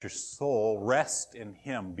your soul, rest in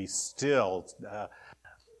Him, be still.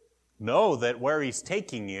 Know that where He's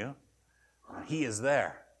taking you, He is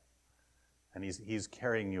there. And He's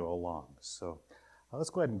carrying you along. So let's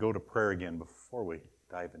go ahead and go to prayer again before we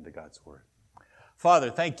dive into God's Word. Father,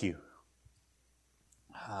 thank you.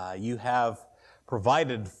 You have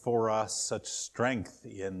provided for us such strength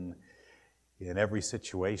in every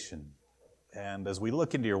situation. And as we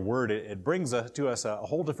look into your Word, it brings to us a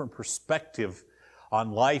whole different perspective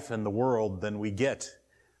on life and the world than we get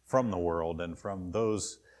from the world and from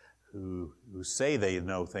those who say they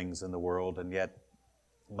know things in the world, and yet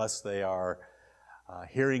unless they are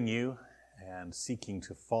hearing you and seeking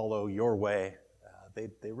to follow your way,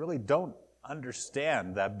 they really don't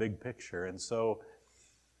understand that big picture. And so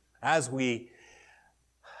as we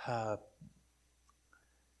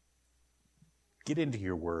get into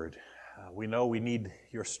your Word, we know we need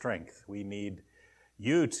your strength. We need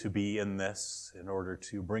you to be in this in order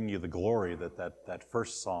to bring you the glory that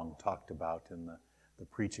first song talked about in the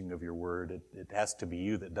preaching of your Word. It has to be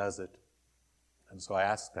you that does it. And so I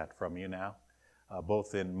ask that from you now,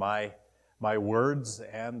 both in my words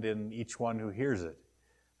and in each one who hears it,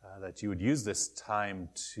 that you would use this time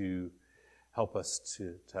to help us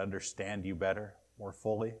to understand you better, more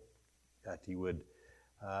fully, that you would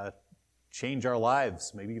change our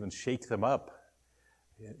lives, maybe even shake them up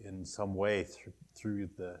in some way through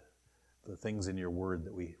the things in your Word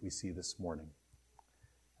that we see this morning.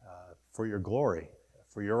 For your glory,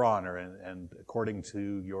 for your honor, and according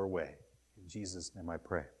to your way. In Jesus' name I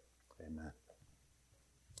pray. Amen.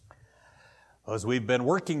 As we've been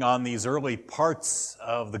working on these early parts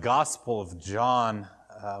of the Gospel of John,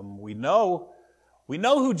 we know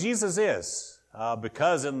who Jesus is,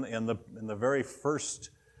 because in the very first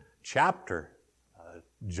chapter,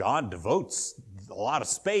 John devotes a lot of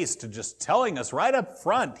space to just telling us right up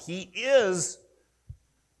front, He is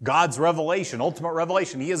God's revelation, ultimate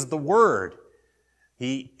revelation. He is the Word.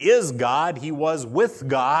 He is God. He was with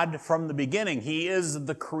God from the beginning. He is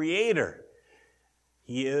the Creator.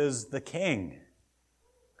 He is the King.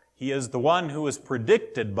 He is the one who is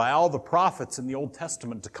predicted by all the prophets in the Old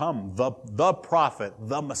Testament to come, the prophet,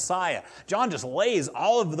 the Messiah. John just lays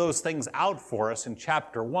all of those things out for us in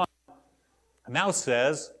chapter 1. And now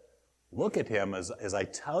says, look at Him as I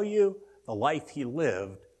tell you the life He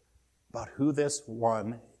lived about who this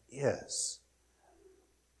one is.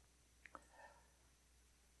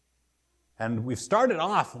 And we've started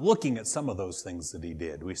off looking at some of those things that He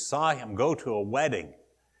did. We saw Him go to a wedding.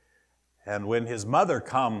 And when His mother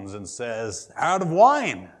comes and says, out of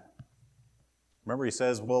wine. Remember, He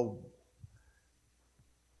says, well,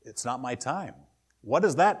 it's not my time. What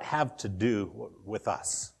does that have to do with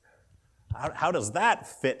us? How does that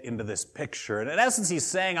fit into this picture? And in essence, He's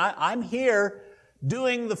saying, I'm here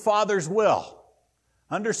doing the Father's will.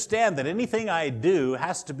 Understand that anything I do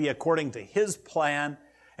has to be according to His plan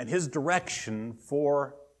and His direction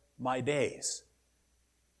for my days.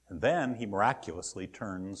 And then He miraculously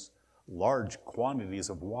turns large quantities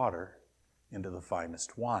of water into the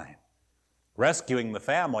finest wine, rescuing the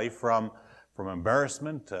family from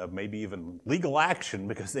embarrassment, maybe even legal action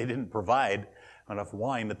because they didn't provide enough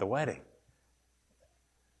wine at the wedding.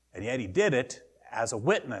 And yet He did it as a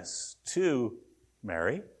witness to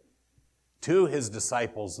Mary, to His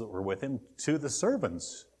disciples that were with Him, to the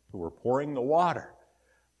servants who were pouring the water,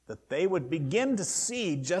 that they would begin to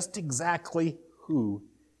see just exactly who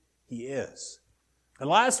He is. And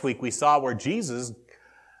last week we saw where Jesus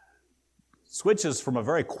switches from a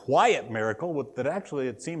very quiet miracle that actually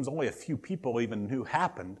it seems only a few people even knew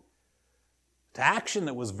happened, to action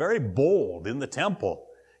that was very bold in the temple.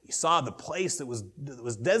 He saw the place that was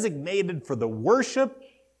designated for the worship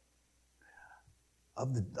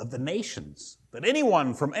of the nations, that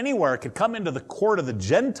anyone from anywhere could come into the court of the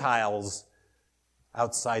Gentiles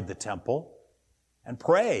outside the temple and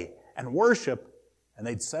pray and worship, and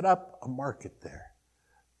they'd set up a market there.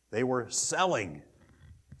 They were selling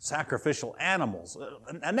sacrificial animals,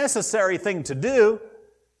 a necessary thing to do,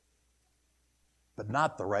 but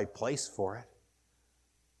not the right place for it.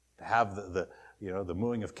 To have the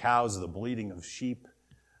mooing of cows, the bleating of sheep,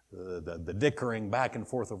 the dickering back and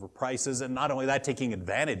forth over prices, and not only that, taking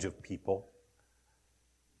advantage of people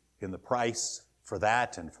in the price for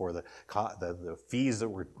that and for the fees that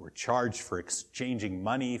were charged for exchanging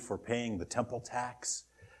money for paying the temple tax.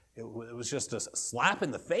 It was just a slap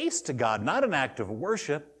in the face to God, not an act of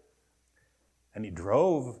worship. And He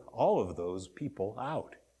drove all of those people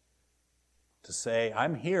out to say,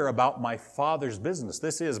 I'm here about my Father's business.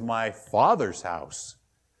 This is my Father's house.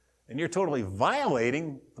 And you're totally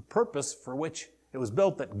violating the purpose for which it was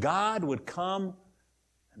built, that God would come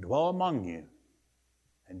and dwell among you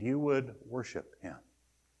and you would worship him.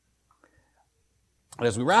 And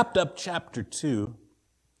as we wrapped up chapter 2,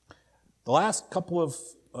 the last couple of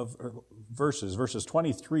verses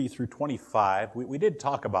 23 through 25, we did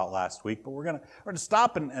talk about last week, but we're going to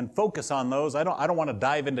stop and focus on those. I don't want to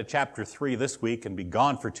dive into chapter 3 this week and be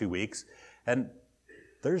gone for 2 weeks. And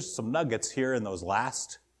there's some nuggets here in those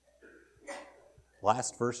last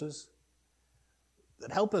verses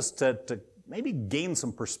that help us to maybe gain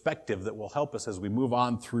some perspective that will help us as we move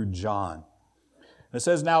on through John. And it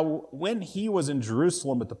says, "Now when he was in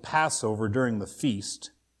Jerusalem at the Passover during the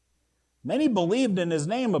feast, many believed in his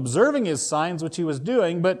name, observing his signs which he was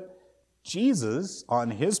doing, but Jesus,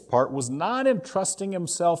 on his part, was not entrusting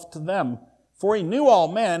himself to them, for he knew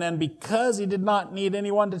all men, and because he did not need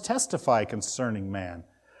anyone to testify concerning man,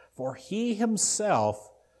 for he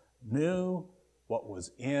himself knew what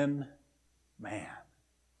was in man."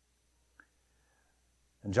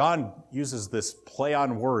 And John uses this play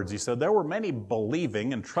on words. He said, there were many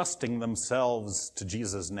believing and trusting themselves to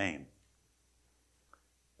Jesus' name.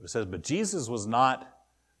 It says, but Jesus was not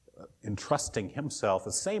entrusting himself,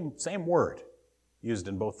 the same word used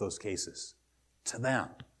in both those cases, to them.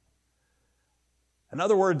 In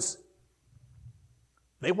other words,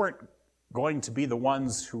 they weren't going to be the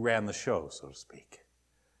ones who ran the show, so to speak.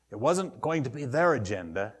 It wasn't going to be their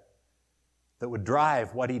agenda that would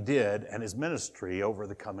drive what he did and his ministry over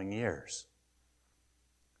the coming years.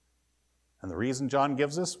 And the reason John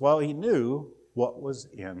gives us, well, he knew what was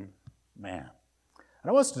in man. And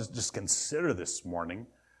I want us to just consider this morning,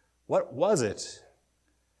 what was it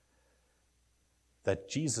that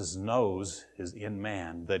Jesus knows is in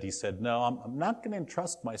man that he said, no, I'm not going to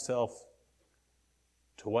entrust myself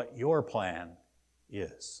to what your plan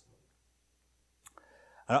is.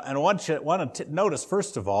 And I want to notice,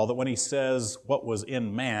 first of all, that when he says what was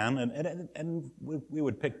in man, and we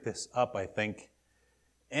would pick this up, I think,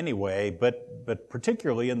 anyway, but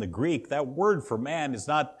particularly in the Greek, that word for man is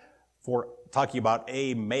not for talking about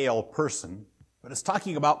a male person, but it's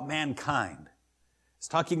talking about mankind. It's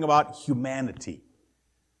talking about humanity.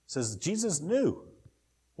 It says Jesus knew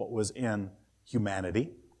what was in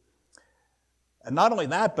humanity. And not only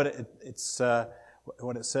that, but it's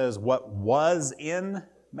when it says what was in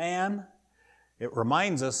man, it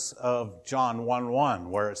reminds us of John 1:1,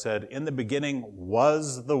 where it said, in the beginning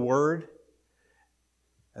was the Word.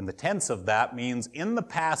 And the tense of that means in the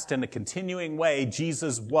past, in a continuing way,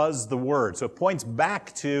 Jesus was the Word. So it points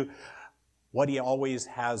back to what he always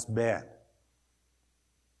has been.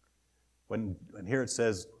 When here it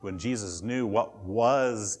says, when Jesus knew what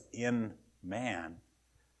was in man,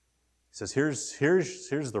 he says,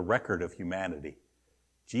 here's the record of humanity.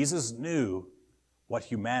 Jesus knew what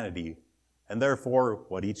humanity, and therefore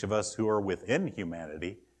what each of us who are within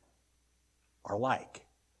humanity are like.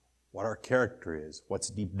 What our character is, what's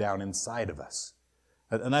deep down inside of us.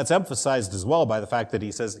 And that's emphasized as well by the fact that he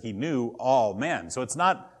says he knew all men. So it's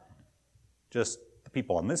not just the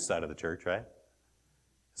people on this side of the church, right?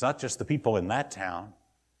 It's not just the people in that town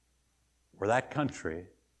or that country,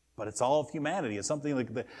 but it's all of humanity. It's something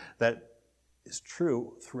like that is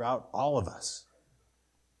true throughout all of us.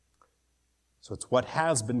 So it's what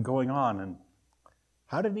has been going on. And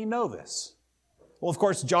how did he know this? Well, of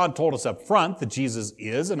course, John told us up front that Jesus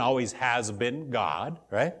is and always has been God,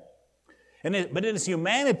 right? But in his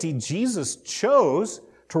humanity, Jesus chose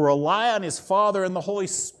to rely on his Father and the Holy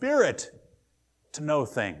Spirit to know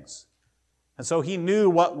things. And so he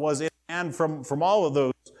knew what was in man from all of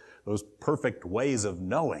those perfect ways of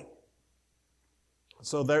knowing.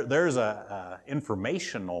 So there's a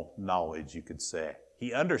informational knowledge, you could say.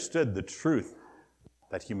 He understood the truth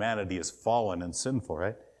that humanity is fallen and sinful,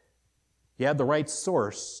 right? He had the right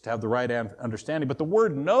source to have the right understanding. But the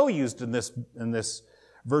word know used in this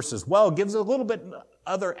verse as well gives a little bit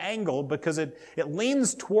other angle because it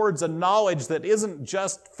leans towards a knowledge that isn't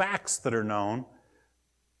just facts that are known,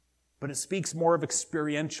 but it speaks more of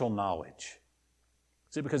experiential knowledge.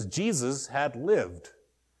 See, because Jesus had lived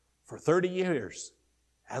for 30 years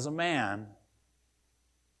as a man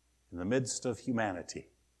in the midst of humanity,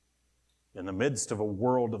 in the midst of a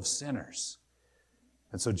world of sinners.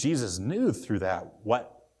 And so Jesus knew through that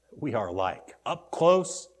what we are like, up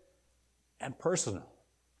close and personal.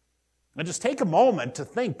 And just take a moment to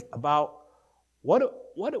think about what it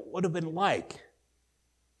would have been like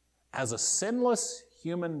as a sinless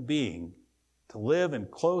human being to live in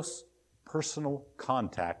close personal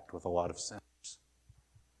contact with a lot of sinners.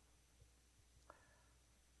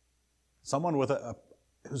 Someone with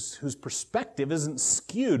whose perspective isn't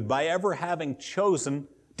skewed by ever having chosen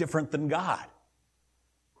different than God.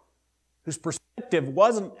 Whose perspective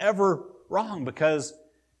wasn't ever wrong because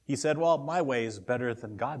He said, well, my way is better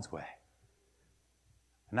than God's way.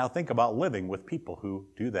 And now think about living with people who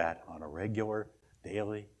do that on a regular,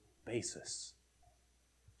 daily basis.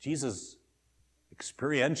 Jesus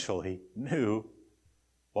experientially knew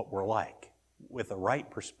what we're like with the right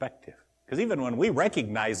perspective. Because even when we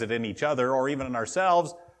recognize it in each other or even in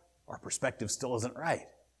ourselves, our perspective still isn't right.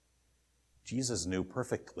 Jesus knew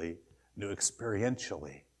perfectly, knew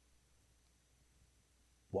experientially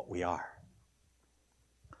what we are.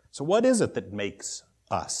 So what is it that makes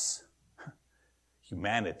us,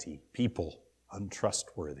 humanity, people,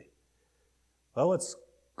 untrustworthy? Well, let's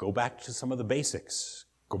go back to some of the basics.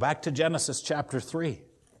 Go back to Genesis chapter 3.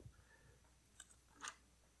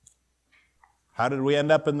 How did we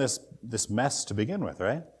end up in this mess to begin with,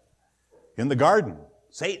 right? In the garden,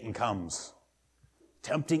 Satan comes,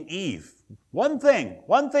 tempting Eve. One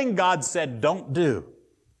thing God said, don't do.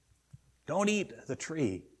 Don't eat the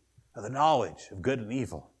tree of the knowledge of good and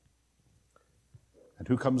evil. And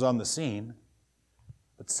who comes on the scene?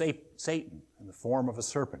 But Satan in the form of a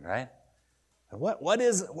serpent, right? And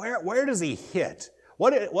where does he hit?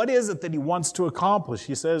 What is it that he wants to accomplish?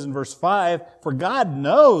 He says in verse 5, for God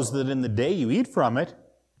knows that in the day you eat from it,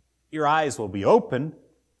 your eyes will be opened,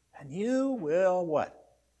 and you will what?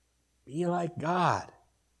 Be like God,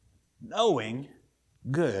 knowing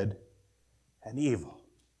good and evil.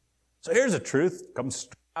 So here's a truth that comes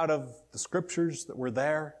out of the scriptures that were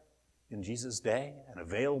there in Jesus' day and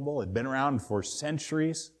available, had been around for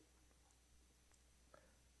centuries.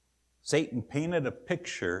 Satan painted a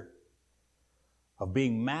picture of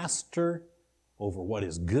being master over what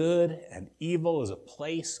is good and evil as a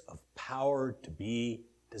place of power to be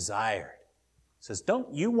desired. He says,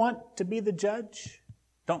 don't you want to be the judge?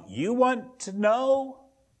 Don't you want to know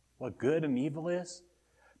what good and evil is?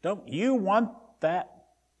 Don't you want that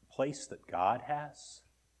place that God has?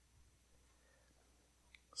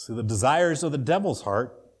 See, the desires of the devil's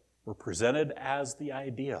heart were presented as the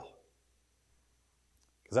ideal.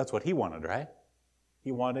 Because that's what he wanted, right?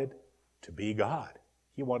 He wanted to be God.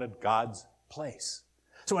 He wanted God's place.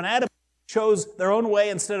 So when Adam chose their own way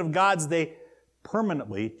instead of God's, they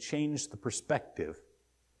permanently changed the perspective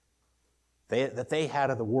that they had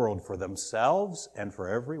of the world for themselves and for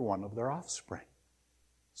every one of their offspring.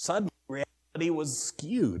 Suddenly, reality was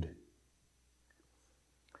skewed.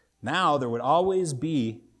 Now there would always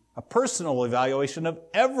be a personal evaluation of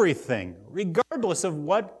everything, regardless of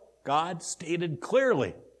what God stated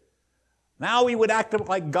clearly. Now we would act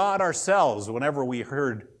like God ourselves whenever we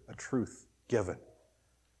heard a truth given.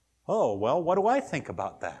 Oh, well, what do I think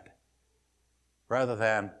about that? Rather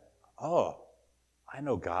than, oh, I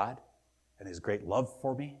know God and His great love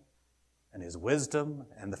for me and His wisdom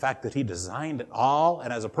and the fact that He designed it all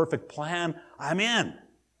and has a perfect plan, I'm in.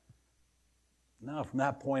 Now, from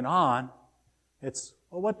that point on, it's,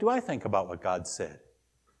 well, what do I think about what God said?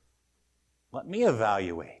 Let me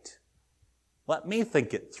evaluate. Let me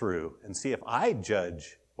think it through and see if I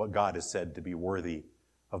judge what God has said to be worthy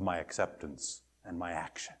of my acceptance and my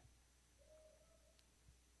action.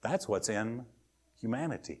 That's what's in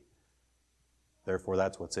humanity. Therefore,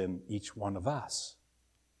 that's what's in each one of us.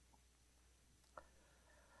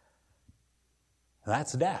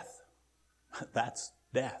 That's death. That's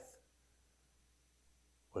death.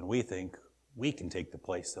 When we think we can take the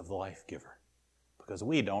place of the life giver, because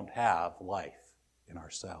we don't have life in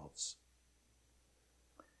ourselves.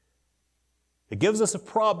 It gives us a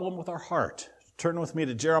problem with our heart. Turn with me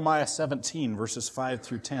to Jeremiah 17, verses 5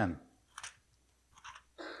 through 10.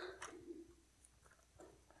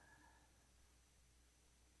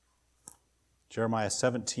 Jeremiah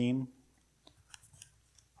 17,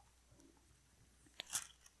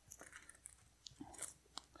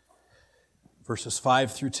 verses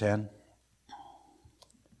 5 through 10.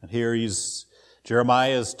 And here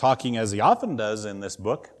Jeremiah is talking, as he often does in this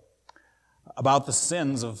book, about the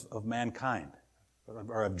sins of mankind,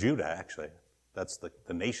 or of Judah, actually. That's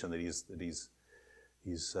the nation that he's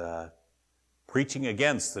preaching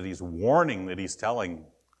against, that he's warning, that he's telling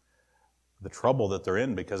the trouble that they're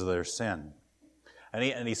in because of their sin.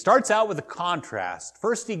 And he starts out with a contrast.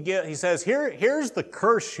 First he says, here's the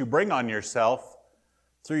curse you bring on yourself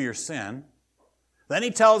through your sin. Then he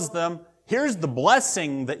tells them, here's the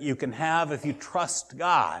blessing that you can have if you trust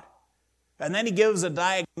God. And then he gives a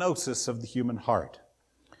diagnosis of the human heart.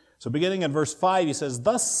 So beginning in verse 5, he says,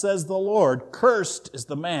 thus says the Lord, cursed is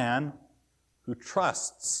the man who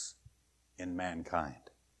trusts in mankind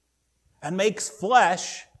and makes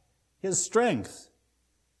flesh his strength,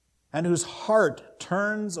 and whose heart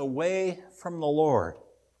turns away from the Lord.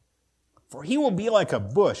 For he will be like a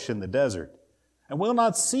bush in the desert, and will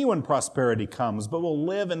not see when prosperity comes, but will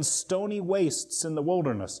live in stony wastes in the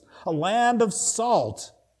wilderness, a land of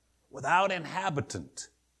salt without inhabitant.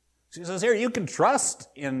 So he says here, you can trust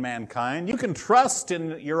in mankind. You can trust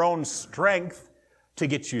in your own strength to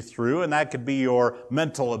get you through, and that could be your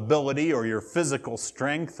mental ability or your physical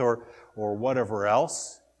strength or whatever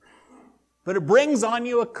else. But it brings on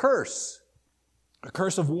you a curse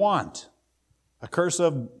of want, a curse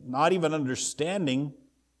of not even understanding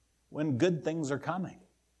when good things are coming.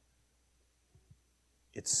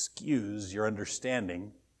 It skews your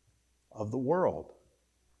understanding of the world.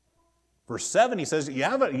 Verse 7, he says, you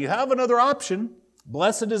have another option.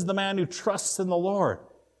 Blessed is the man who trusts in the Lord,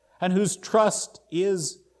 and whose trust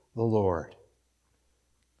is the Lord.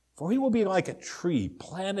 For he will be like a tree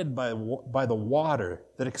planted by the water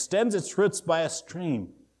that extends its roots by a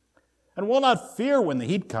stream, and will not fear when the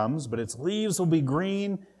heat comes, but its leaves will be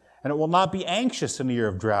green, and it will not be anxious in the year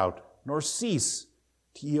of drought, nor cease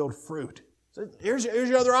to yield fruit. So here's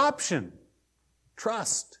your other option.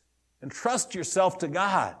 Trust, and trust yourself to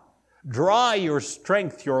God. Draw your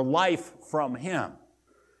strength, your life from Him.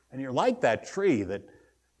 And you're like that tree that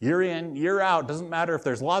year in, year out, doesn't matter if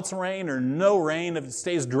there's lots of rain or no rain, if it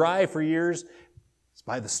stays dry for years, it's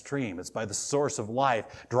by the stream, it's by the source of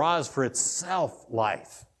life, draws for itself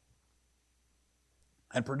life,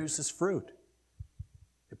 and produces fruit.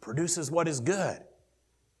 It produces what is good.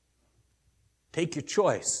 Take your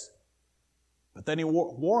choice. But then he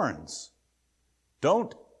warns,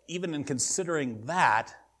 don't, even in considering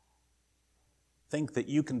that, think that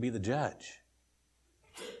you can be the judge.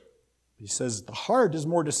 He says, the heart is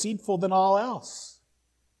more deceitful than all else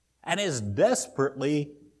and is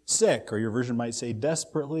desperately sick, or your version might say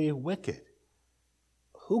desperately wicked.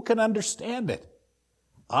 Who can understand it?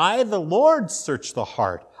 I, the Lord, search the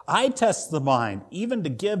heart. I test the mind, even to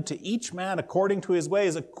give to each man according to his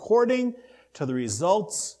ways, according to the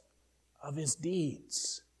results of his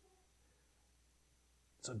deeds.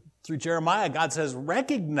 So through Jeremiah, God says,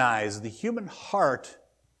 recognize the human heart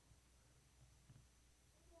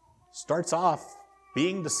starts off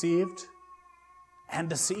being deceived and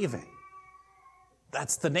deceiving.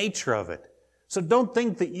 That's the nature of it. So don't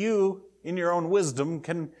think that you, in your own wisdom,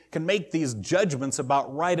 can make these judgments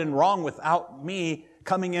about right and wrong without me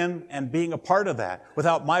coming in and being a part of that,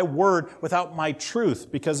 without my word, without my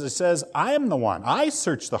truth, because it says, I am the one. I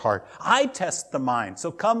search the heart. I test the mind.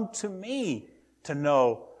 So come to me to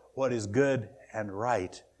know what is good and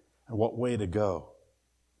right and what way to go.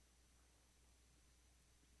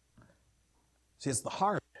 See, it's the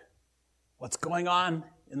heart. What's going on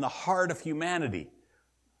in the heart of humanity?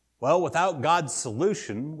 Well, without God's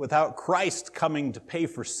solution, without Christ coming to pay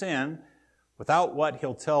for sin, without what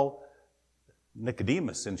He'll tell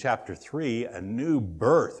Nicodemus in chapter 3, a new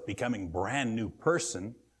birth, becoming brand new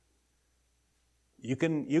person, you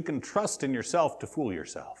can trust in yourself to fool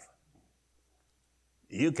yourself.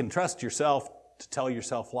 You can trust yourself to tell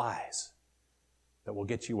yourself lies that will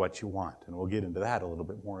get you what you want. And we'll get into that a little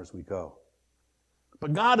bit more as we go.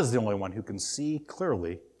 But God is the only one who can see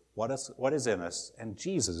clearly what is in us, and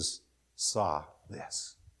Jesus saw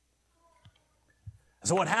this.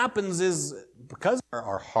 So what happens is, because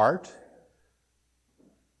our heart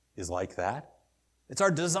is like that, it's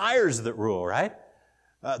our desires that rule, right?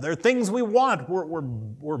 There are things we want.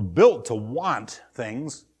 We're built to want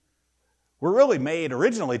things. We're really made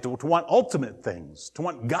originally to want ultimate things, to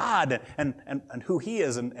want God and who He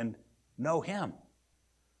is and know Him.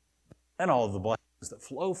 And all of the blessings that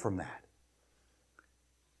flow from that.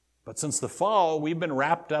 But since the fall, we've been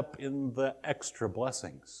wrapped up in the extra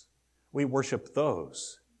blessings. We worship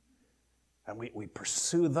those. And we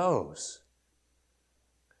pursue those.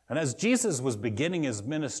 And as Jesus was beginning His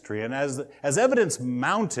ministry, and as evidence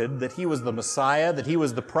mounted that He was the Messiah, that He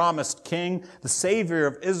was the promised King, the Savior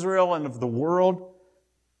of Israel and of the world,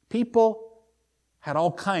 people had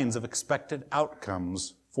all kinds of expected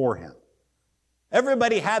outcomes for Him.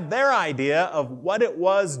 Everybody had their idea of what it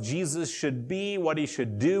was Jesus should be, what He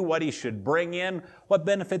should do, what He should bring in, what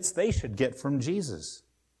benefits they should get from Jesus.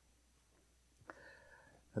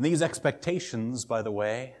 And these expectations, by the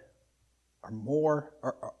way, are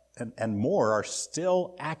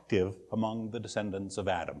still active among the descendants of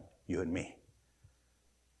Adam, you and me.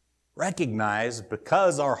 Recognize,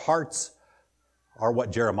 because our hearts are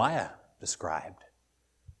what Jeremiah described,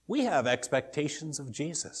 we have expectations of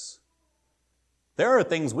Jesus. There are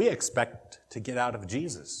things we expect to get out of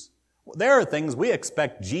Jesus. There are things we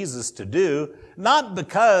expect Jesus to do, not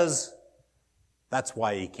because that's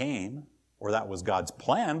why He came, or that was God's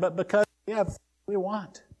plan, but because we have what we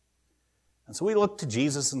want. And so we look to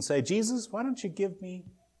Jesus and say, Jesus, why don't you give me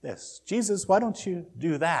this? Jesus, why don't you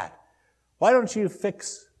do that? Why don't you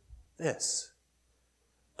fix this?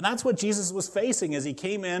 And that's what Jesus was facing as he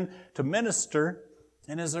came in to minister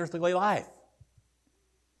in his earthly life.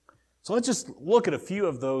 So let's just look at a few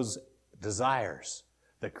of those desires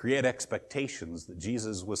that create expectations that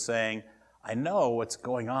Jesus was saying, I know what's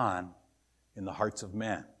going on in the hearts of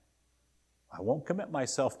men. I won't commit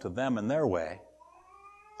myself to them and their way.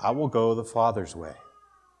 I will go the Father's way.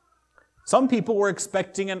 Some people were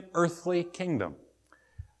expecting an earthly kingdom.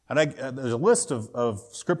 And there's a list of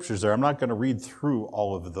scriptures there. I'm not going to read through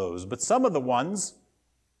all of those, but some of the ones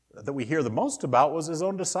that we hear the most about was his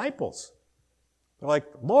own disciples. They're like,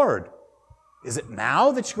 Lord, is it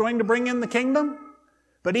now that you're going to bring in the kingdom?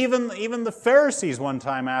 But even the Pharisees one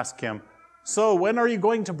time asked him, so when are you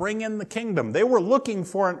going to bring in the kingdom? They were looking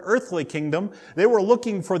for an earthly kingdom. They were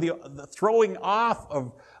looking for the throwing off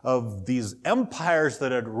of these empires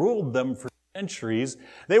that had ruled them for centuries.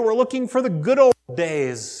 They were looking for the good old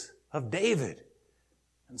days of David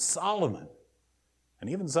and Solomon and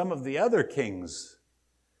even some of the other kings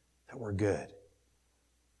that were good.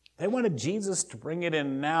 They wanted Jesus to bring it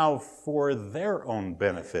in now for their own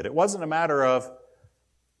benefit. It wasn't a matter of,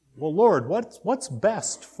 well, Lord, what's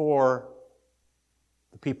best for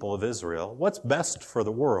the people of Israel? What's best for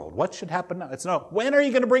the world? What should happen now? It's no, when are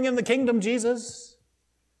you going to bring in the kingdom, Jesus?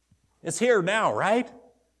 It's here now, right?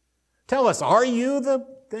 Tell us, are you the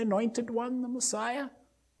anointed one, the Messiah?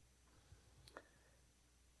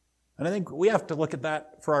 And I think we have to look at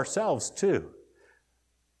that for ourselves too.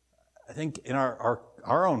 I think in our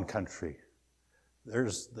own country,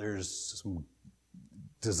 there's some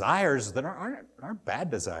desires that aren't bad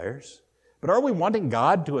desires. But are we wanting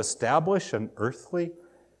God to establish an earthly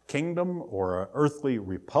kingdom or an earthly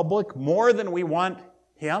republic more than we want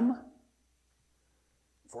Him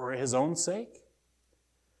for His own sake?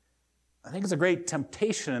 I think it's a great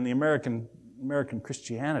temptation in the American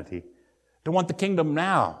Christianity to want the kingdom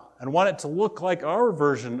now and want it to look like our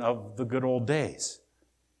version of the good old days.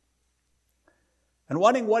 And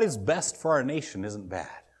wanting what is best for our nation isn't bad.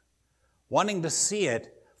 Wanting to see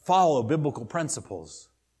it follow biblical principles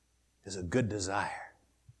is a good desire.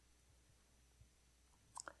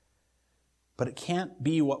 But it can't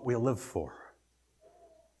be what we live for.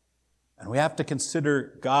 And we have to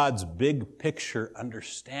consider God's big picture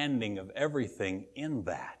understanding of everything in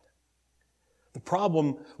that. The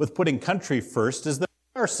problem with putting country first is that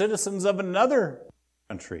we are citizens of another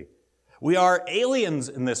country. We are aliens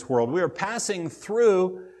in this world. We are passing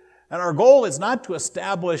through, and our goal is not to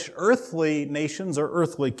establish earthly nations or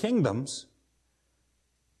earthly kingdoms,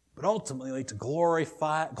 but ultimately to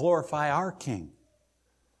glorify our King.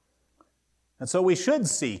 And so we should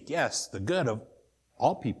seek, yes, the good of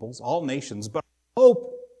all peoples, all nations, but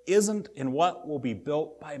hope isn't in what will be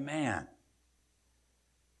built by man.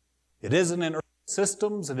 It isn't in earthly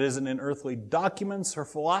systems, it isn't in earthly documents or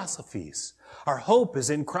philosophies. Our hope is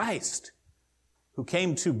in Christ, who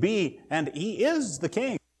came to be, and He is the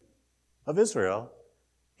King of Israel.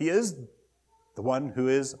 He is the one who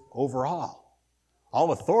is over all.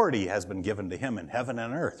 All authority has been given to Him in heaven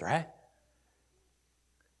and earth, right?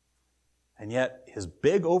 And yet, His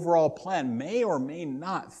big overall plan may or may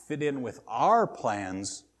not fit in with our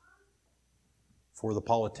plans for the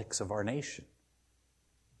politics of our nation,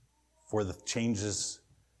 for the changes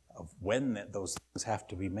of when those things have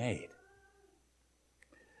to be made.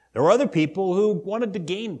 There were other people who wanted to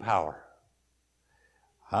gain power.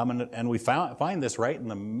 And we find this right in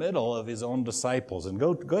the middle of His own disciples. And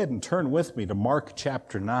go ahead and turn with me to Mark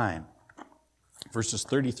chapter 9, verses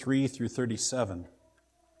 33 through 37.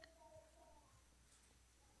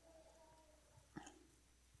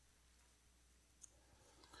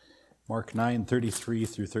 Mark 9, 33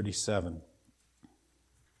 through 37.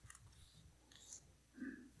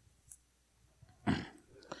 It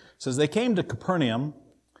says, they came to Capernaum,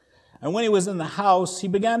 and when He was in the house, He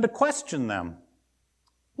began to question them.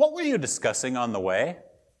 What were you discussing on the way?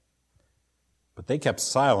 But they kept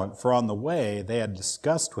silent, for on the way they had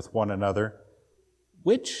discussed with one another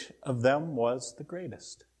which of them was the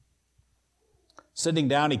greatest. Sitting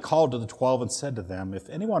down, He called to the 12 and said to them, if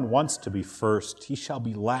anyone wants to be first, he shall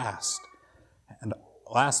be last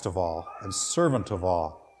of all, and servant of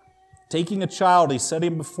all. Taking a child, He set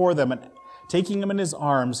him before them, and taking him in His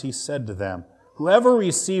arms, He said to them, whoever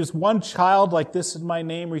receives one child like this in my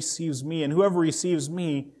name receives me, and whoever receives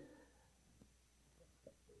me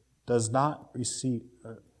does not receive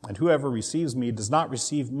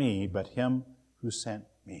me, but him who sent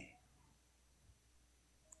me.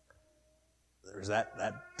 There's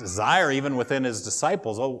that desire even within His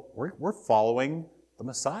disciples. Oh, we're following the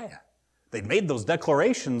Messiah. They made those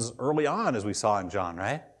declarations early on, as we saw in John,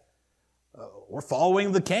 right? We're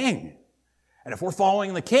following the King. And if we're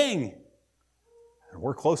following the King, and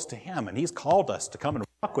we're close to Him, and He's called us to come and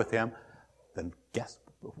walk with Him, then guess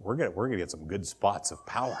we're going to get some good spots of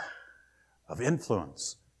power, of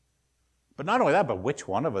influence. But not only that, but which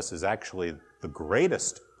one of us is actually the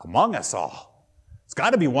greatest among us all? It's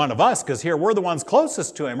got to be one of us, because here we're the ones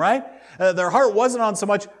closest to Him, right? Their heart wasn't on so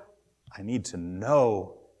much, I need to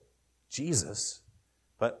know Jesus,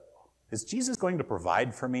 but is Jesus going to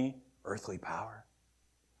provide for me earthly power?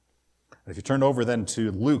 If you turn over then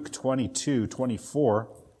to Luke 22:24,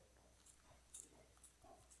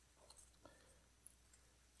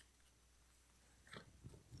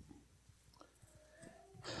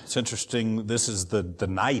 it's interesting, this is the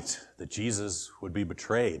night that Jesus would be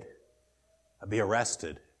betrayed, be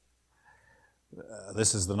arrested.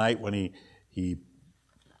 This is the night when he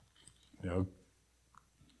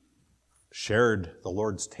shared the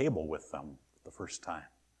Lord's table with them the first time.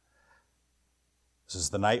 This is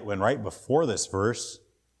the night when, right before this verse,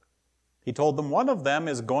 He told them one of them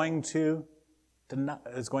is going to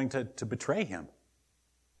betray Him.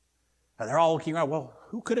 And they're all looking around, well,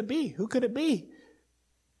 who could it be? Who could it be?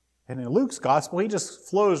 And in Luke's gospel, he just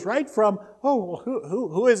flows right from, oh, well,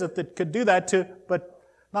 who is it that could do that to, but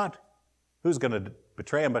not who's going to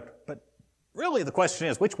betray Him, but really the question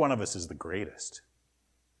is, which one of us is the greatest?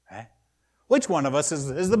 Okay? Which one of us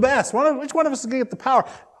is the best? Which one of us is going to get the power?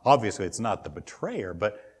 Obviously, it's not the betrayer,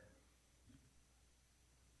 but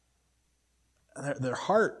their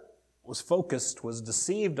heart was focused, was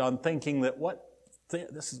deceived on thinking that what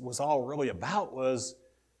this was all really about was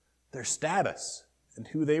their status and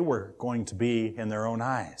who they were going to be in their own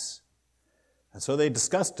eyes. And so they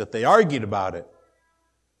discussed it. They argued about it.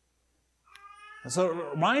 And so it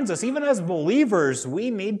reminds us, even as believers, we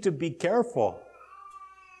need to be careful.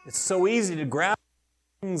 It's so easy to grab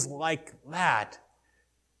things like that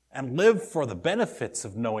and live for the benefits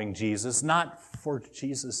of knowing Jesus, not for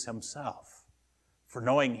Jesus Himself, for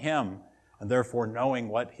knowing Him and therefore knowing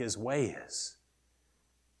what His way is.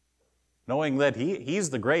 Knowing that He's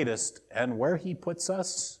the greatest, and where He puts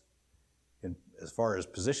us, as far as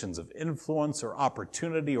positions of influence or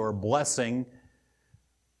opportunity or blessing,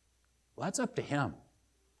 well, that's up to Him.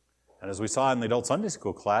 And as we saw in the adult Sunday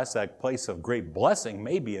school class, that place of great blessing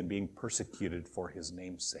may be in being persecuted for His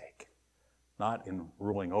name's sake, not in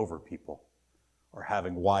ruling over people or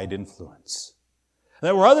having wide influence. And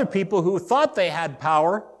there were other people who thought they had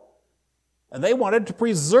power, and they wanted to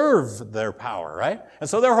preserve their power, right? And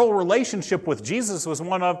so their whole relationship with Jesus was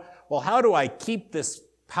one of, well, how do I keep this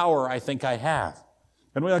power I think I have?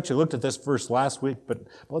 And we actually looked at this verse last week, but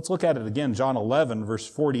let's look at it again, John 11, verse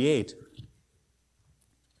 48.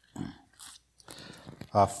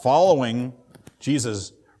 Following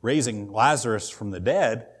Jesus raising Lazarus from the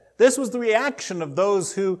dead, this was the reaction of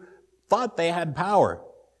those who thought they had power.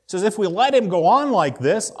 It says, if we let Him go on like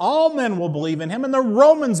this, all men will believe in Him, and the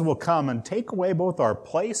Romans will come and take away both our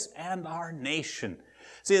place and our nation.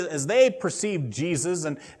 See, as they perceived Jesus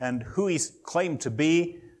and who He claimed to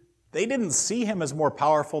be, they didn't see Him as more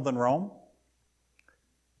powerful than Rome.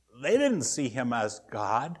 They didn't see Him as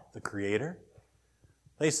God, the Creator.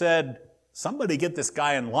 They said, somebody get this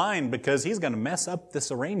guy in line because he's going to mess up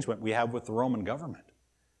this arrangement we have with the Roman government.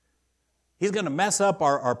 He's going to mess up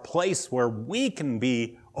our place where we can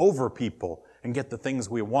be over people and get the things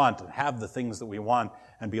we want and have the things that we want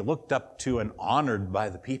and be looked up to and honored by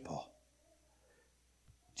the people.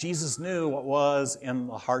 Jesus knew what was in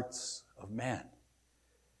the hearts of men.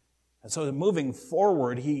 And so moving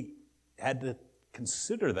forward, He had to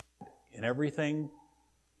consider that in everything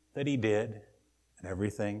that He did and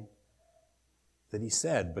everything that He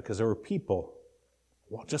said, because there were people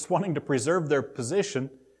just wanting to preserve their position,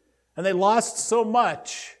 and they lost so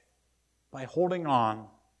much by holding on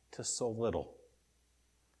to so little.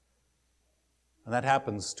 And that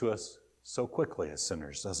happens to us so quickly as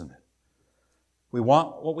sinners, doesn't it? We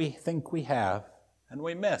want what we think we have, and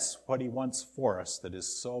we miss what He wants for us that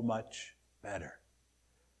is so much better.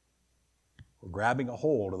 We're grabbing a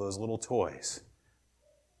hold of those little toys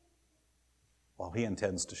while He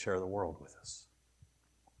intends to share the world with us.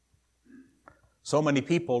 So many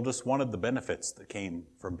people just wanted the benefits that came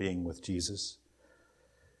from being with Jesus.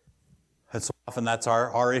 And so often that's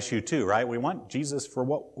our issue too, right? We want Jesus for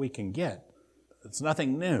what we can get. It's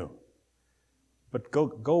nothing new. But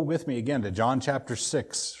go with me again to John chapter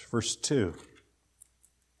 6, verse 2.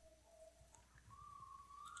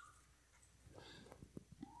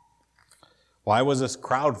 Why was this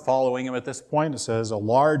crowd following Him at this point? It says, a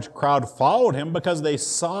large crowd followed Him because they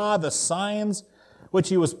saw the signs which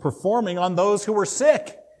He was performing on those who were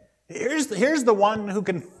sick. Here's the one who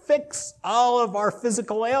can fix all of our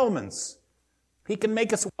physical ailments. He can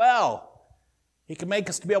make us well. He can make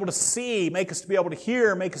us to be able to see, make us to be able to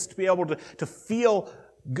hear, make us to be able to feel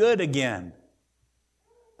good again.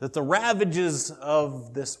 That the ravages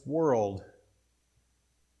of this world,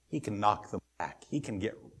 He can knock them back. He can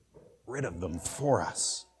get rid of them for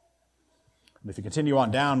us. And if you continue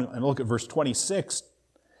on down and look at verse 26,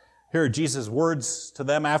 here are Jesus' words to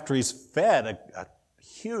them after He's fed a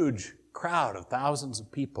huge crowd of thousands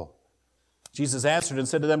of people. Jesus answered and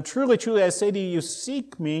said to them, "Truly, truly, I say to you, you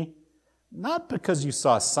seek me not because you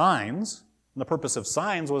saw signs." And the purpose of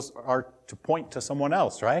signs are to point to someone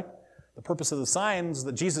else, right? The purpose of the signs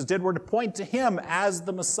that Jesus did were to point to Him as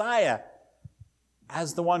the Messiah,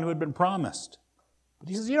 as the one who had been promised. But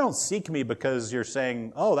He says, you don't seek me because you're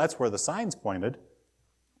saying, oh, that's where the signs pointed.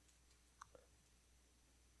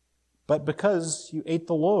 But because you ate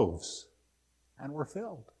the loaves and were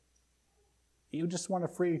filled. You just want a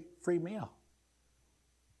free meal.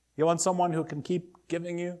 You want someone who can keep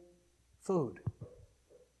giving you food.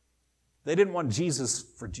 They didn't want Jesus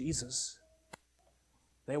for Jesus.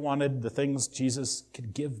 They wanted the things Jesus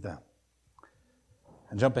could give them.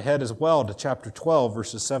 And jump ahead as well to chapter 12,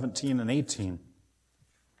 verses 17 and 18.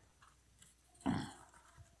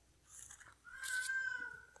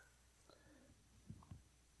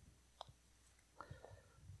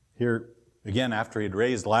 Here, again, after He had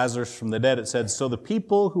raised Lazarus from the dead, it said, "So the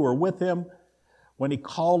people who were with Him when He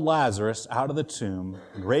called Lazarus out of the tomb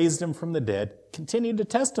and raised him from the dead continued to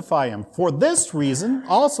testify Him. For this reason,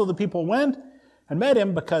 also the people went and met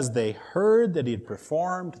Him because they heard that He had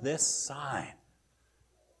performed this sign."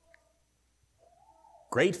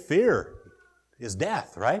 Great fear is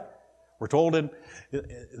death, right? We're told in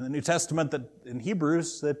the New Testament that in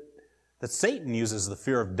Hebrews that Satan uses the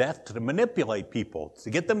fear of death to manipulate people,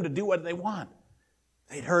 to get them to do what they want.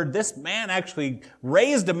 They'd heard this man actually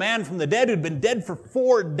raised a man from the dead who'd been dead for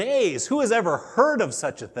 4 days. Who has ever heard of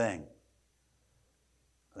such a thing?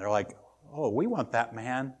 And they're like, oh, we want that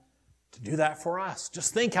man to do that for us.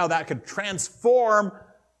 Just think how that could transform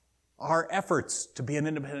our efforts to be an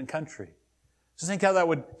independent country. Just think how that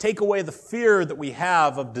would take away the fear that we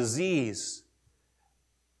have of disease,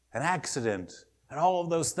 an accident, and all of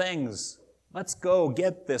those things. Let's go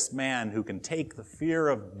get this man who can take the fear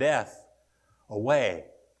of death away.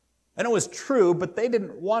 And it was true, but they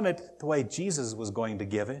didn't want it the way Jesus was going to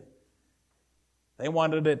give it. They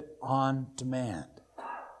wanted it on demand.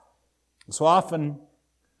 And so often,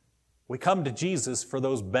 we come to Jesus for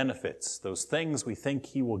those benefits, those things we think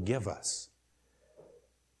He will give us.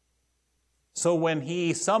 So when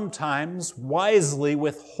He sometimes wisely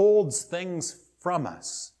withholds things from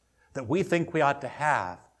us that we think we ought to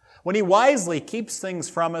have, when He wisely keeps things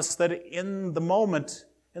from us that in the moment,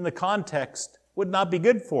 in the context, would not be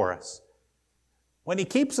good for us, when He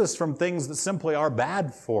keeps us from things that simply are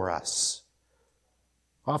bad for us,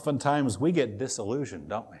 oftentimes we get disillusioned,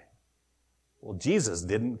 don't we? Well, Jesus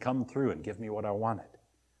didn't come through and give me what I wanted.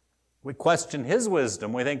 We question His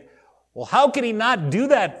wisdom. We think, well, how could He not do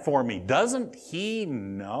that for me? Doesn't He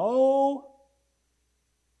know?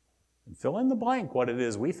 And fill in the blank what it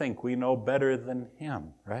is we think we know better than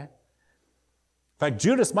Him, right? In fact,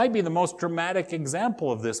 Judas might be the most dramatic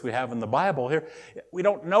example of this we have in the Bible here. We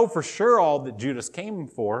don't know for sure all that Judas came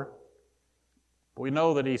for, but we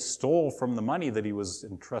know that he stole from the money that he was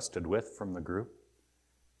entrusted with from the group.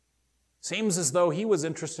 Seems as though he was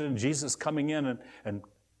interested in Jesus coming in and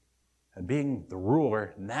being the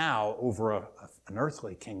ruler now over an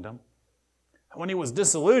earthly kingdom. And when he was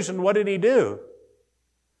disillusioned, what did he do?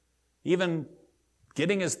 Even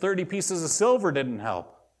getting his 30 pieces of silver didn't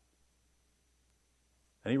help.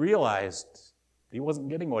 And he realized he wasn't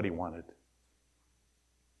getting what he wanted.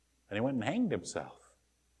 And he went and hanged himself.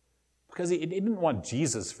 Because he didn't want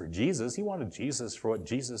Jesus for Jesus. He wanted Jesus for what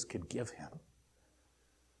Jesus could give him.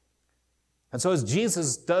 And so as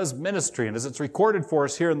Jesus does ministry, and as it's recorded for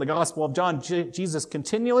us here in the Gospel of John, Jesus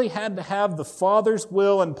continually had to have the Father's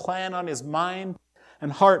will and plan on His mind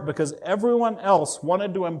and heart because everyone else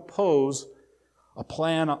wanted to impose a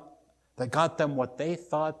plan that got them what they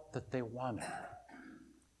thought that they wanted,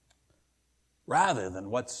 rather than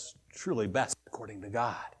what's truly best according to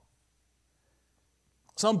God.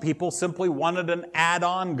 Some people simply wanted an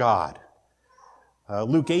add-on God.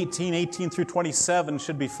 Luke 18 through 27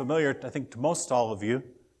 should be familiar, I think, to most all of you.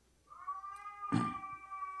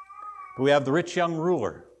 But we have the rich young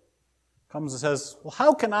ruler. Comes and says, well,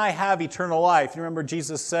 how can I have eternal life? You remember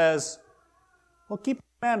Jesus says, well, keep the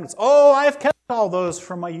commandments. Oh, I have kept all those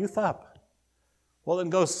from my youth up. Well, then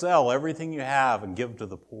go sell everything you have and give to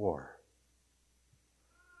the poor.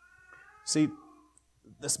 See,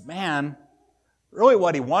 this man, really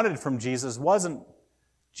what he wanted from Jesus wasn't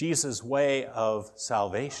Jesus' way of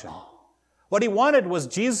salvation. What he wanted was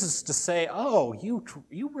Jesus to say, oh, you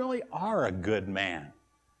really are a good man.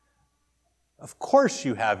 Of course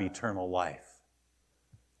you have eternal life.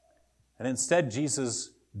 And instead,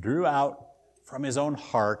 Jesus drew out from his own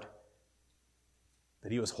heart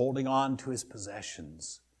that he was holding on to his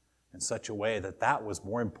possessions in such a way that that was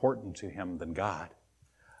more important to him than God.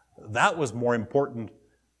 That was more important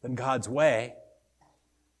than God's way.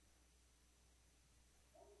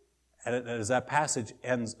 And as that passage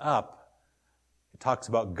ends up, it talks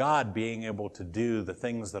about God being able to do the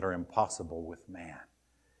things that are impossible with man.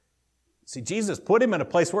 See, Jesus put him in a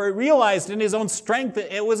place where he realized in his own strength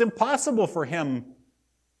that it was impossible for him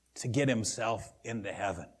to get himself into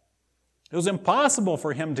heaven. It was impossible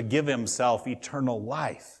for him to give himself eternal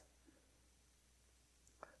life.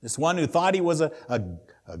 This one who thought he was a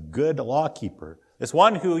good lawkeeper, this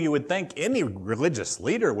one who you would think any religious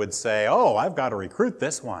leader would say, oh, I've got to recruit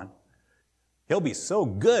this one. He'll be so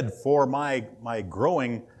good for my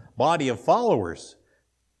growing body of followers.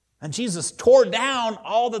 And Jesus tore down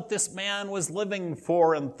all that this man was living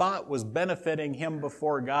for and thought was benefiting him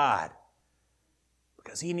before God,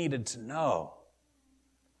 because he needed to know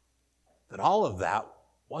that all of that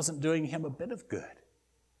wasn't doing him a bit of good.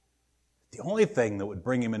 The only thing that would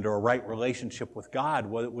bring him into a right relationship with God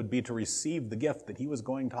would be to receive the gift that he was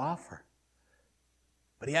going to offer.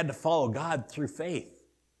 But he had to follow God through faith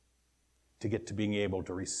to get to being able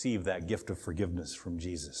to receive that gift of forgiveness from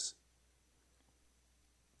Jesus.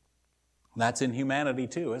 That's in humanity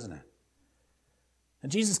too, isn't it?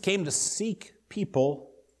 And Jesus came to seek people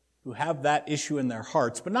who have that issue in their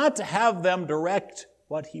hearts, but not to have them direct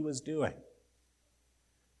what he was doing.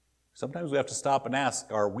 Sometimes we have to stop and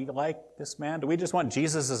ask, are we like this man? Do we just want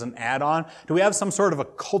Jesus as an add-on? Do we have some sort of a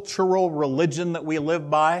cultural religion that we live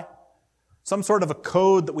by? Some sort of a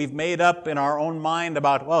code that we've made up in our own mind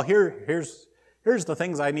about, well, here's the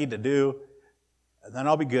things I need to do, and then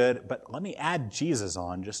I'll be good, but let me add Jesus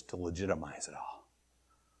on just to legitimize it all.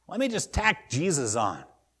 Let me just tack Jesus on,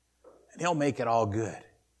 and he'll make it all good.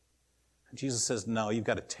 And Jesus says, no, you've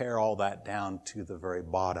got to tear all that down to the very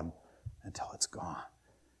bottom until it's gone.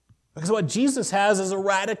 Because what Jesus has is a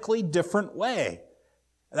radically different way.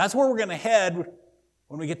 And that's where we're going to head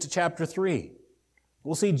when we get to chapter 3.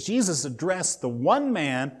 We'll see Jesus address the one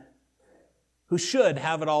man who should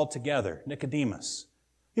have it all together, Nicodemus.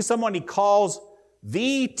 He's someone he calls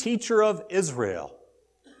the teacher of Israel.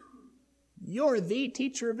 You're the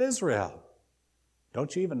teacher of Israel.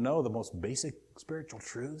 Don't you even know the most basic spiritual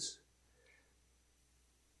truths?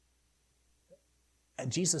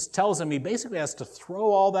 And Jesus tells him he basically has to throw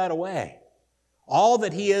all that away. All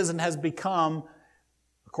that he is and has become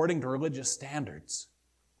according to religious standards.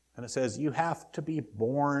 And it says, you have to be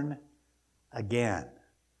born again.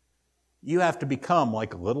 You have to become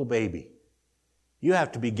like a little baby. You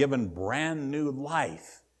have to be given brand new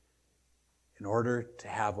life in order to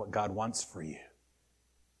have what God wants for you.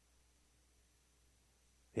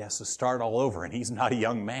 He has to start all over, and he's not a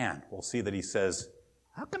young man. We'll see that he says,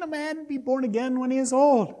 how can a man be born again when he is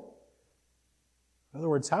old? In other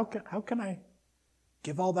words, how can I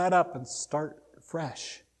give all that up and start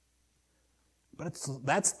fresh? But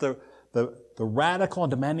that's the radical and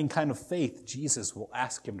demanding kind of faith Jesus will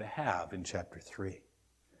ask him to have in chapter 3.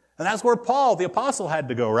 And that's where Paul, the apostle, had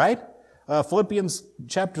to go, right? Philippians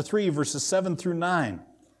chapter 3, verses 7 through 9.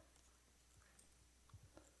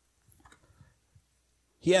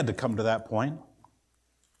 He had to come to that point.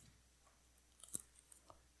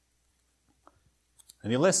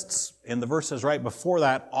 And he lists in the verses right before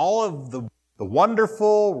that all of the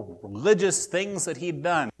wonderful religious things that he'd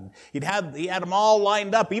done. He had them all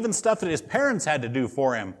lined up, even stuff that his parents had to do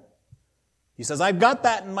for him. He says, I've got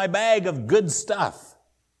that in my bag of good stuff.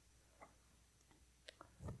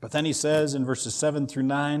 But then he says in verses 7 through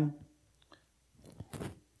 9,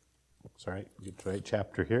 get to the right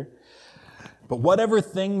chapter here. But whatever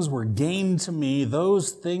things were gained to me,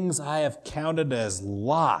 those things I have counted as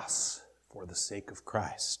loss for the sake of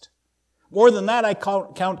Christ. More than that, I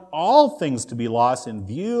count all things to be lost in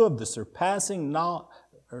view of the surpassing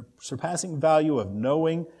value of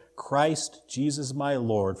knowing Christ Jesus my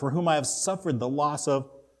Lord, for whom I have suffered the loss of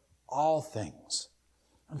all things.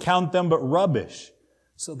 I count them but rubbish,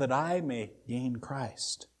 so that I may gain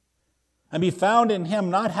Christ, and be found in him,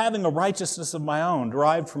 not having a righteousness of my own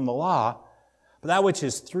derived from the law, but that which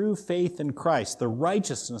is through faith in Christ, the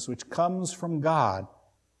righteousness which comes from God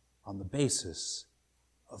on the basis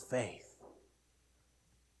of faith.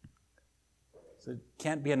 So it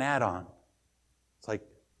can't be an add-on. It's like,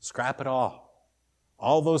 scrap it all.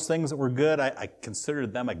 All those things that were good, I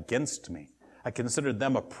considered them against me. I considered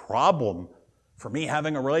them a problem for me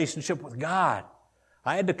having a relationship with God.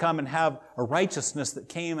 I had to come and have a righteousness that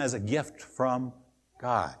came as a gift from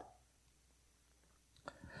God.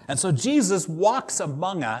 And so Jesus walks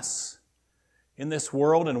among us in this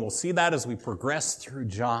world, and we'll see that as we progress through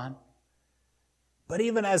John. But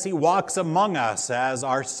even as he walks among us as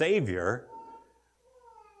our Savior,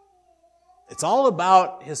 it's all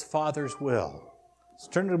about his Father's will. Let's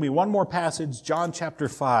turn to me one more passage, John chapter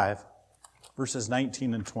 5, verses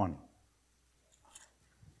 19 and 20.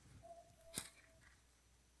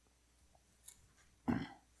 It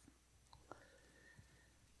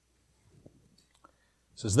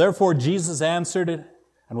says, "Therefore Jesus answered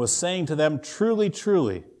and was saying to them, 'Truly,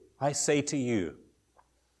 truly, I say to you,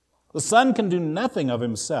 the Son can do nothing of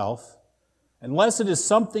himself unless it is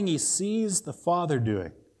something he sees the Father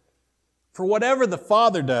doing. For whatever the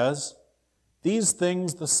Father does, these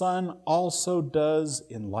things the Son also does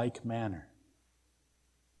in like manner.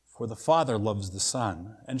 For the Father loves the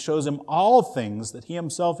Son and shows him all things that he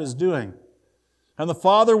himself is doing. And the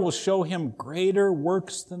Father will show him greater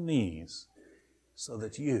works than these, so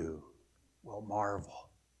that you will marvel.'"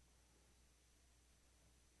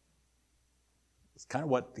 It's kind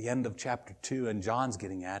of what the end of chapter 2 and John's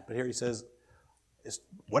getting at, but here he says,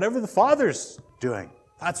 whatever the Father's doing,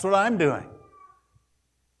 that's what I'm doing.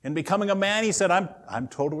 In becoming a man, he said, I'm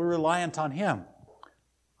totally reliant on him.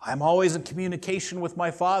 I'm always in communication with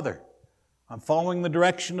my Father. I'm following the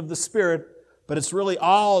direction of the Spirit, but it's really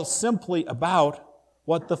all simply about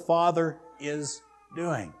what the Father is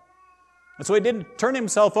doing. And so he didn't turn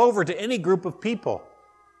himself over to any group of people,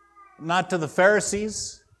 not to the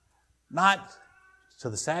Pharisees, not to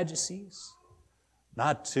the Sadducees,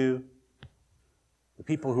 not to the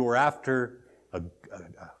people who were after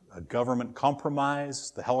a government compromise,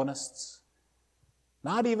 the Hellenists,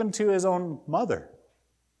 not even to his own mother,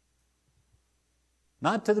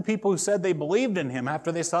 not to the people who said they believed in him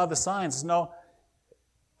after they saw the signs. No,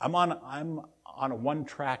 I'm on a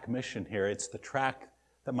one-track mission here. It's the track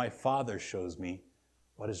that my Father shows me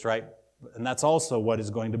what is right, and that's also what is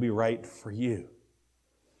going to be right for you.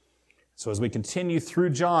 So as we continue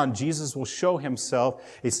through John, Jesus will show himself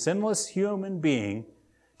a sinless human being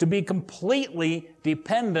to be completely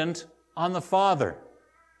dependent on the Father.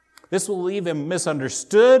 This will leave him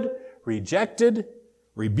misunderstood, rejected,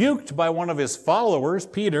 rebuked by one of his followers,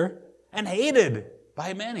 Peter, and hated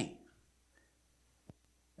by many.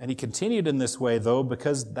 And he continued in this way, though,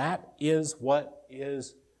 because that is what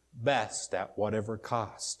is best at whatever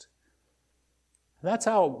cost. That's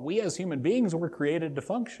how we as human beings were created to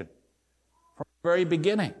function from the very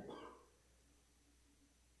beginning.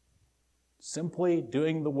 Simply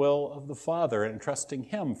doing the will of the Father and trusting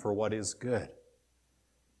him for what is good.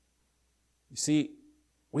 You see,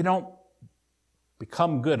 we don't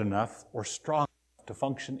become good enough or strong enough to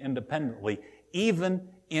function independently, even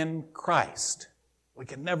in Christ. We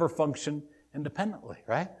can never function independently,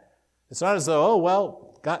 right? It's not as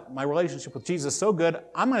though, got my relationship with Jesus so good,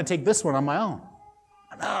 I'm going to take this one on my own.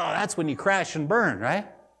 No, that's when you crash and burn, right?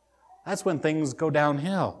 That's when things go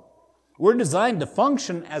downhill. We're designed to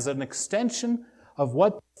function as an extension of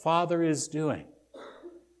what the Father is doing.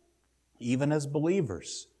 Even as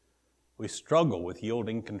believers, we struggle with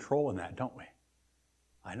yielding control in that, don't we?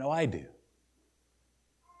 I know I do.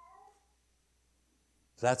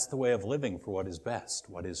 That's the way of living for what is best,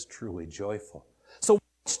 what is truly joyful. So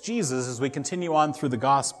watch Jesus as we continue on through the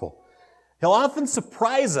gospel. He'll often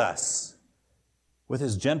surprise us with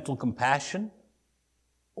his gentle compassion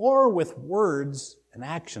or with words and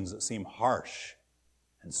actions that seem harsh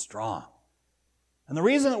and strong. And the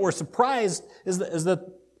reason that we're surprised is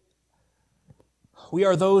that we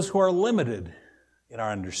are those who are limited in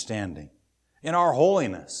our understanding, in our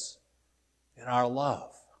holiness, in our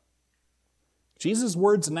love. Jesus'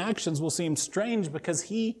 words and actions will seem strange because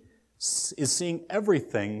he is seeing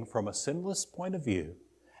everything from a sinless point of view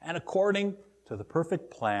and according to the perfect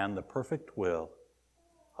plan, the perfect will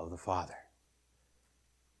of the Father.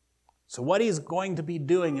 So what he's going to be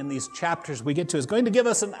doing in these chapters we get to is going to give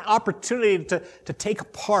us an opportunity to take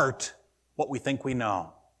apart what we think we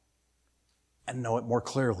know and know it more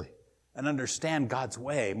clearly and understand God's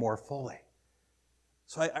way more fully.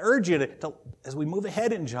 So I urge you to as we move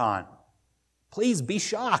ahead in John, please be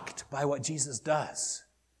shocked by what Jesus does.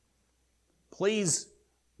 Please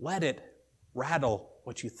let it rattle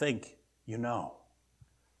what you think you know.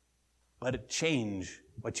 Let it change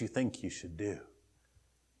what you think you should do.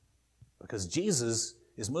 Because Jesus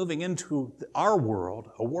is moving into our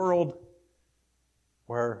world, a world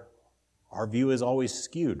where our view is always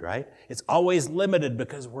skewed, right? It's always limited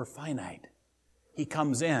because we're finite. He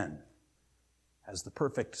comes in as the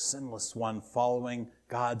perfect, sinless one, following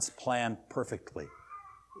God's plan perfectly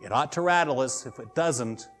It ought to rattle us. If it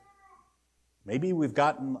doesn't, maybe we've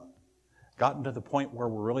gotten to the point where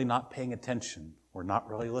we're really not paying attention. We're not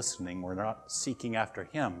really listening. We're not seeking after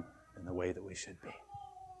Him in the way that we should be.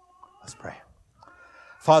 Let's pray.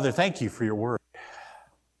 Father, thank you for your word.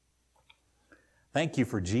 Thank you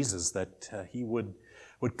for Jesus, that He would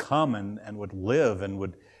come and would live and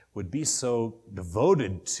would be so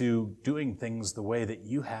devoted to doing things the way that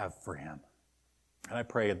you have for Him. And I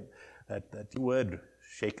pray that you would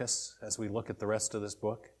shake us as we look at the rest of this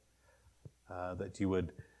book, that you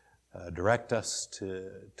would direct us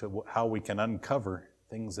to how we can uncover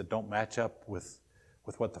things that don't match up with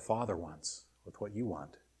what the Father wants, with what you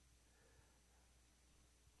want.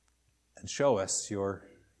 And show us your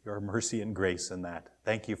mercy and grace in that.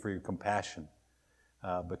 Thank you for your compassion,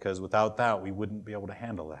 because without that, we wouldn't be able to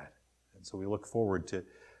handle that. And so we look forward to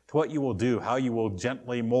what you will do, how you will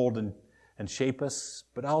gently mold and shape us,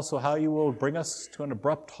 but also how you will bring us to an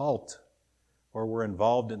abrupt halt where we're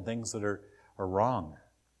involved in things that are wrong,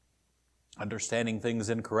 understanding things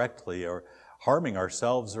incorrectly, or harming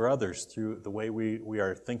ourselves or others through the way we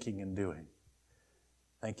are thinking and doing.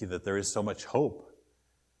 Thank you that there is so much hope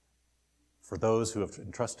for those who have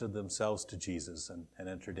entrusted themselves to Jesus and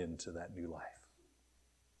entered into that new life.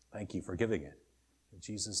 Thank you for giving it. In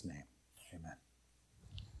Jesus' name, amen.